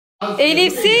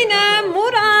Elif, Sinem,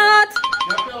 Murat.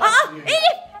 Aa,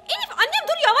 Elif annem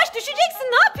dur, yavaş düşeceksin,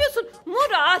 ne yapıyorsun?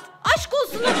 Murat aşk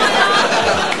olsun ama ya.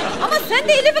 Ama sen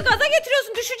de Elif'i gaza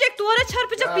getiriyorsun, düşecek, duvara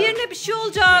çarpacak ya, bir yerine bir şey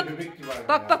olacak.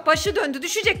 Bak başı döndü,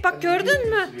 düşecek, bak gördün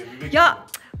mü? Ya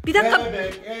bir dakika.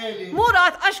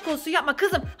 Murat aşk olsun yapma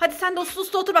kızım. Hadi sen de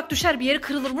uslu otur, bak düşer bir yeri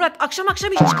kırılır. Murat akşam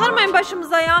hiç çıkarmayın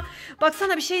başımıza ya. Bak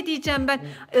sana bir şey diyeceğim ben.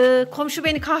 Komşu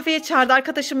beni kahveye çağırdı.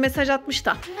 Arkadaşım mesaj atmış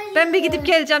da. Ben bir gidip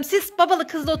geleceğim. Siz babalı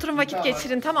kızla oturun, vakit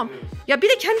geçirin, tamam. Ya bir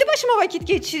de kendi başıma vakit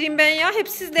geçireyim ben ya. Hep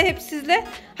sizle.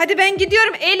 Hadi ben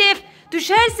gidiyorum Elif.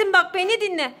 Düşersin bak, beni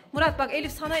dinle. Murat bak,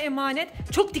 Elif sana emanet.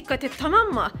 Çok dikkat et, tamam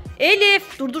mı?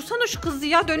 Elif durdursana şu kızı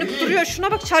ya, dönüp duruyor.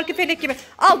 Şuna bak, çarkıfelek gibi.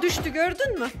 Al düştü,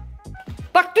 gördün mü?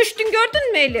 Bak düştün,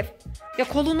 gördün mü Elif? Ya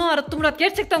kolunu ağrıttı Murat.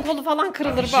 Gerçekten kolu falan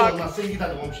kırılır bak. Sen git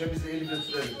hadi komşuya, biz de Elif'le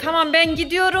sürelim. Tamam ben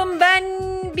gidiyorum. Ben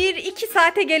 1-2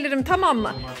 saate gelirim, tamam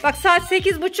mı? Bak saat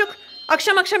 8:30.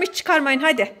 Akşam hiç çıkarmayın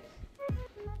hadi.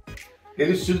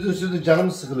 Elif sürdün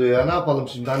canım sıkılıyor ya, ne yapalım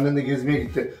şimdi, annen de gezmeye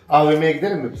gitti. AVM'ye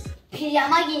gidelim mi biz?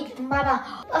 Pijama giydim baba.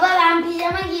 Baba ben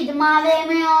pijama giydim. AVM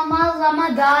olmaz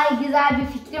ama daha güzel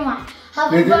bir fikrim var.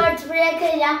 Hoverboard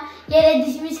bırakacağım. Yere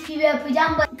düşmüş gibi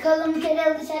yapacağım. Bakalım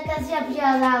Kirildi şakası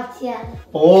yapacağız altıya.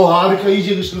 Oo harika,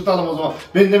 iyice kışkırtalım o zaman.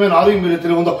 Ben de hemen arayayım böyle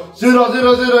telefonda.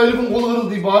 Zera Elif'in kolu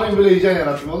kırıldı diye bağırayım, böyle heyecan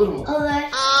yaratayım, olur mu? Olur.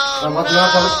 Tamam hadi ne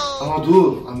yapalım? Ama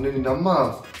dur, annen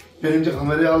inanmaz. Ben önce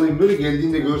kamerayı alayım, böyle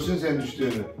geldiğinde görsün sen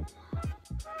düştüğünü.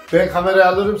 Ben kamerayı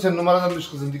alırım, sen numaradan düş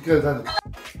kızım, dikkat et hadi.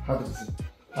 Hadi kızım.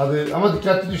 Hadi ama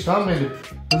dikkatli düş, tamam mı Elif?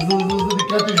 Hızlı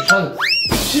dikkatli düş hadi.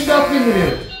 Şimdi at kendini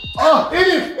yere. Ah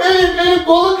Elif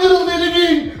kolu kırıldı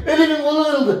Elif'in kolu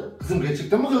kırıldı. Kızım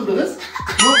gerçekten mi kırıldı kız?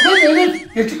 Yok lan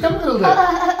Elif, gerçekten mi kırıldı?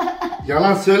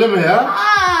 Yalan söyleme ya.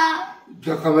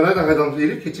 Ya kameraya da kaydan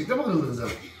Elif, gerçekten mi kırıldı kızım?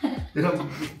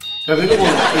 Ya benim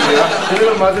kolum kırıldı ya.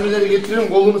 Ben malzemeleri getiriyorum,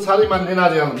 kolunu sarayım, anneni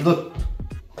arayalım, dur.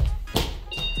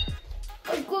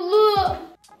 Kolum.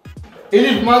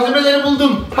 Elif malzemeleri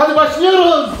buldum. Hadi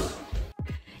başlıyoruz.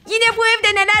 Yine bu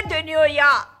evde neler dönüyor ya?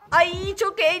 Ay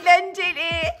çok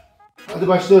eğlenceli. Hadi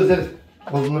başlıyoruz Elif.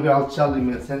 Kolunu bir alçı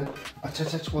alayım ben seni.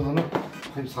 Aç kolunu.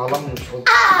 Hem sağlammış kol.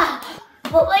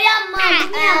 Baba yapma.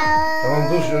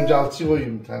 Tamam dur, şu önce alçıyı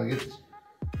koyayım bir tane, getir.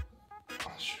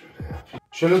 Şöyle yapayım.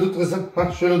 Şöyle tut kızım.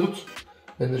 Şöyle tut.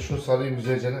 Ben de şunu sarayım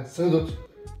güzelce. Sıkı tut.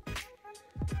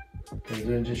 Ben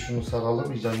de önce şunu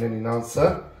saralım, iyice annen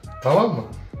inansın. Tamam mı?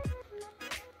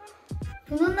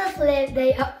 Bunu nasıl evde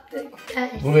yaptık?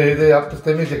 Bunu evde yaptık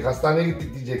demeyecek, hastaneye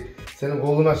gittik diyecek. Senin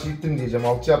kolunu aşı gittim diyeceğim,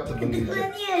 alçı yaptırdım diyecek.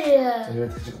 Gıdıklanıyorum.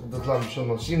 Evet, gıdıklanmış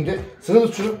olmaz. Şimdi sıkı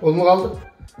tut şunu, kolunu kaldır.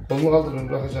 Kolunu kaldır, ben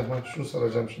bırakacağım. Şunu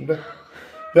saracağım şimdi.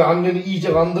 Ve anneni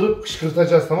iyice kandırıp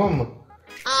kışkırtacağız, tamam mı?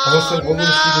 Ama sen kolunu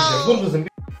şişireceğim. Dur kızım.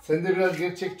 Sen de biraz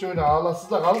gerçekçi oyna,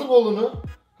 ağlasızla kaldır kolunu.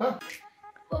 Ha?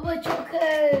 Baba çok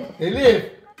ağır. Elif.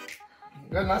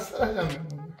 Ya nasıl saracağım ben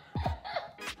bunu?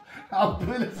 Abi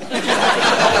böyle saracağım.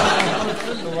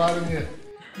 Var niye?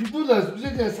 Bir dur da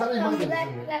güzelce sarayım hadi.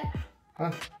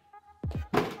 Ha?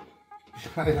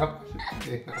 Ya yapma.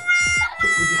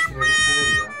 Çok gıdıksın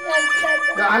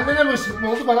ya. Ya annene mi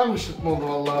ışıtma oldu, bana mı ışıtma oldu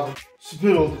vallahi?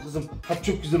 Süper oldu kızım. Hadi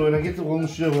çok güzel oyna, getir kolunu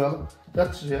şuraya koyalım.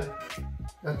 Yat şuraya.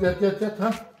 Yat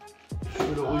ha.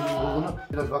 Şöyle koyayım kolunu.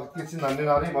 Biraz vakit geçsin, anneni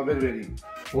arayayım, haber vereyim.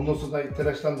 Ondan sonra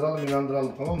telaşlandıralım,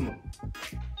 inandıralım, tamam mı?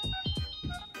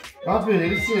 Ne yapıyorsun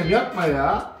Elif Sinem, yapma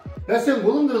ya. Ya sen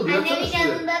kolun kırıldı, yatsana Annemin şuraya.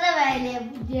 yanında da böyle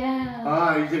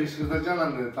yapacağım. İyice kışkırtacaksın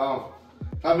anneni, tamam.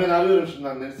 Tamam ben arıyorum şimdi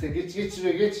anneni, sen geç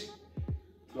şuraya geç.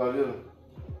 Dur arıyorum.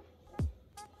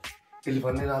 Elif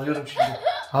anneni arıyorum şimdi.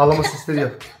 Ağlama sesleri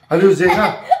yap. Alo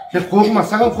Zeyha. Ya korkma,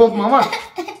 sakın korkma ama.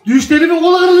 Düştü Elif'in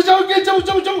kolu kırıldı, çabuk gel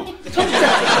çabuk gel.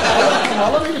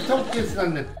 Ağlama Elif, çabuk gelsin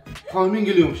annen. Tahmin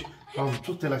geliyormuş. Tamam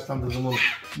çok telaşlandırdım onu.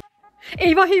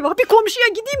 Eyvah bir komşuya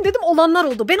gideyim dedim, olanlar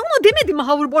oldu. Ben ona demedim mi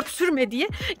hoverboard sürme diye?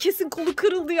 Kesin kolu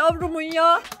kırıldı yavrumun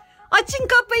ya. Açın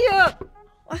kapıyı.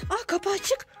 Kapı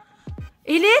açık.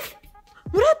 Elif.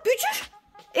 Murat Bücür.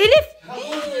 Elif.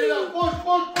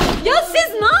 Koş. Ya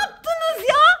siz ne yaptınız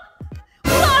ya?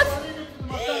 Murat.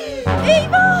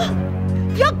 Eyvah.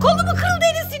 Ya kolumu kırıldı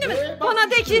Elif Sinem'in.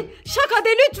 Bana de ki şaka de,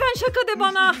 lütfen şaka de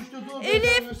bana.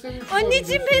 Elif.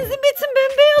 Anneciğim benzin betim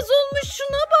bembeyaz olmuş,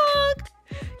 şuna bak.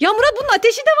 Ya Murat bunun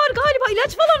ateşi de var galiba.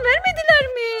 İlaç falan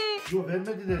vermediler mi? Yok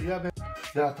vermediler ya ben.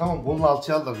 Ya tamam kolunu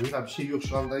alçıya aldılar. Bir şey yok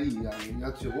şu anda, iyi yani.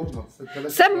 Yatıyor, korkma.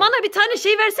 Sen bana bir tane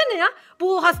şey versene ya.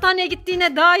 Bu hastaneye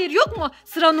gittiğine dair yok mu?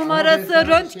 Sıra numarası,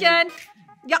 röntgen.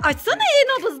 Ya açsana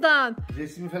nabızdan.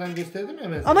 Resmi falan gösterdim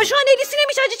ya ben sana. Ama şu an Elif Sinem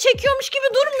hiç acı çekiyormuş gibi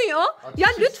durmuyor. Ya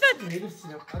lütfen. Elif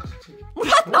Sinem acı çek.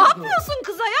 Murat ne yapıyorsun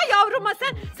kıza ya yavruma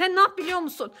sen? Sen ne yap biliyor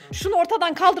musun? Şunu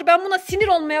ortadan kaldır, ben buna sinir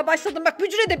olmaya başladım. Bak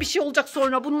Bücür'e de bir şey olacak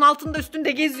sonra. Bunun altında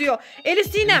üstünde geziyor.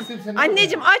 Elif Sinem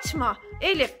anneciğim açma.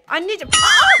 Elif anneciğim.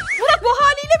 Aa, Murat bu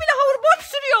haliyle bile hoverboard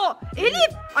sürüyor.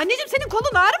 Elif anneciğim senin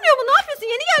kolun ağrımıyor mu? Ne yapıyorsun?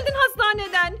 Yeni geldin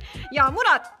hastaneden. Ya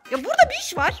Murat ya burada bir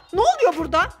iş var. Ne oluyor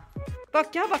burada?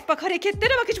 Bak ya bak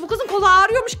hareketlere bak, hiç bu kızın kolu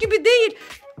ağrıyormuş gibi değil.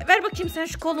 Ver bakayım sen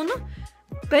şu kolunu.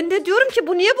 Ben de diyorum ki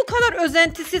bu niye bu kadar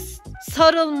özentisiz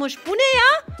sarılmış? Bu ne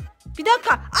ya? Bir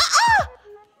dakika. Aa!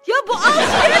 Ya bu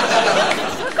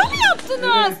şaka mı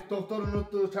yaptınız? Evet, doktor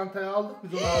unuttu, çantayı aldık,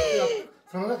 biz onu altı yaptık.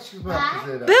 Sana da kışkırtma yaptık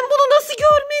Zehra. Ben bunu nasıl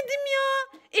görmedim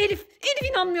ya? Elif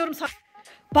inanmıyorum sana.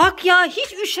 Bak ya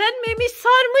hiç üşenmemiş,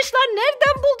 sarmışlar.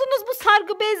 Nereden buldunuz bu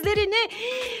sargı bezlerini?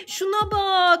 Şuna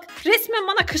bak. Resmen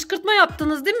bana kışkırtma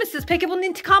yaptınız değil mi siz? Peki bunun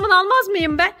intikamını almaz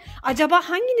mıyım ben? Acaba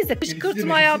hanginize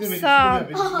kışkırtma yapsam?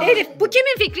 Elif bu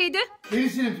kimin fikriydi?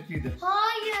 Elif Sinem fikriydi.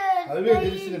 Hayır. Hayır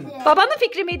Elif Sinem. Babanın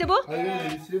fikri miydi bu? Hayır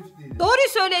Elif Sinem fikriydi. Doğruyu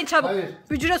söyleyin çabuk. Hayır.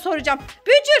 Bücür'e soracağım.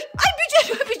 Bücür. Ay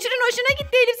Bücür. Bücür'ün hoşuna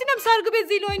gitti Elif Sinem sargı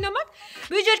beziyle oynamak.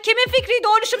 Bücür kimin fikriydi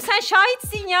oğluşum, sen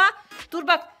şahitsin ya. Dur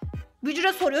bak.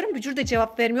 Bücür'e soruyorum. Bücür de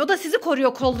cevap vermiyor. O da sizi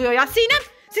koruyor kolluyor ya. Sinem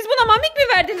siz buna mamik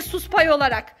mi verdiniz sus payı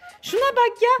olarak? Şuna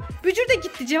bak ya. Bücür de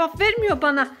gitti cevap vermiyor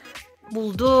bana.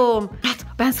 Buldum. Murat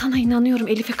ben sana inanıyorum.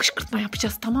 Elif'e kışkırtma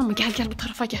yapacağız tamam mı? Gel bu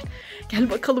tarafa gel. Gel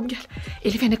bakalım gel.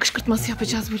 Elif'e ne kışkırtması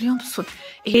yapacağız biliyor musun?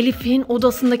 Elif'in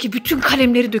odasındaki bütün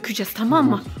kalemleri dökeceğiz tamam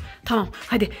mı? Tamam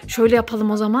hadi şöyle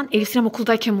yapalım o zaman. Elif Sinem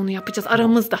okuldayken bunu yapacağız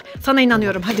aramızda. Sana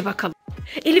inanıyorum hadi bakalım.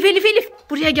 Elif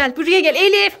buraya gel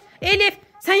Elif.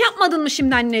 Sen yapmadın mı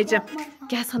şimdi anneciğim?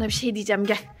 Gel sana bir şey diyeceğim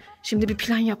gel. Şimdi bir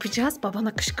plan yapacağız.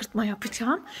 Babana kışkırtma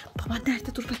yapacağım. Baban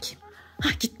nerede dur bakayım.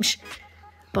 Hah gitmiş.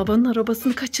 Babanın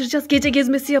arabasını kaçıracağız. Gece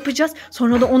gezmesi yapacağız.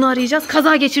 Sonra da onu arayacağız.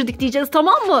 Kaza geçirdik diyeceğiz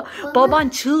tamam mı? Baban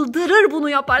çıldırır bunu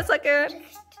yaparsak eğer.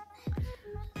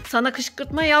 Sana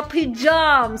kışkırtma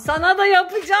yapacağım. Sana da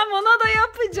yapacağım, ona da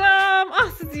yapacağım. Ah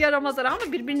sizi yaramazlar ama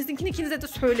birbirinizinkini ikinize de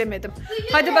söylemedim.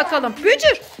 Hadi bakalım.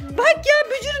 Bücür. Bak ya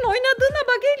Bücür'ün oynadığına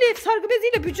bak Elif. Sargı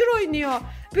beziyle Bücür oynuyor.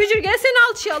 Bücür gel seni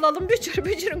alçıya alalım.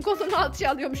 Bücür'ün kolunu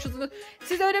alçıya alıyormuşuz.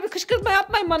 Siz öyle bir kışkırtma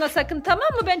yapmayın bana sakın tamam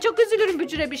mı? Ben çok üzülürüm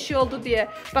Bücür'e bir şey oldu diye.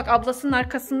 Bak ablasının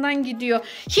arkasından gidiyor.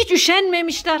 Hiç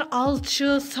üşenmemişler.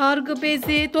 Alçı, sargı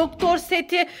bezi, doktor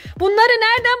seti. Bunları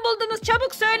nereden buldunuz?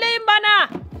 Çabuk söyleyin bana.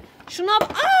 Şuna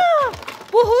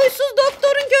bu huysuz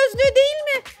doktorun gözlüğü değil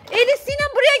mi? Elif Sinem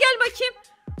buraya gel bakayım.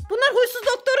 Bunlar huysuz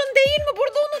doktorun değil mi?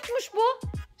 Burada unutmuş bu.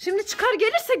 Şimdi çıkar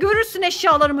gelirse görürsün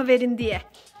eşyalarımı verin diye.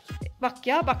 Bak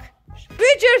ya bak.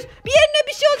 Bücür bir yerine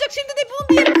bir şey olacak. Şimdi de bunun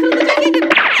bir yeri kırılacak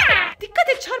Elif. Dikkat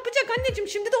et çarpacak anneciğim.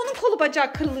 Şimdi de onun kolu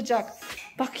bacağı kırılacak.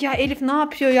 Bak ya Elif ne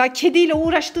yapıyor ya? Kediyle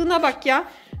uğraştığına bak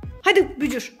ya. Hadi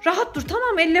Bücür rahat dur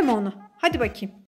tamam mı? Elleme onu. Hadi bakayım.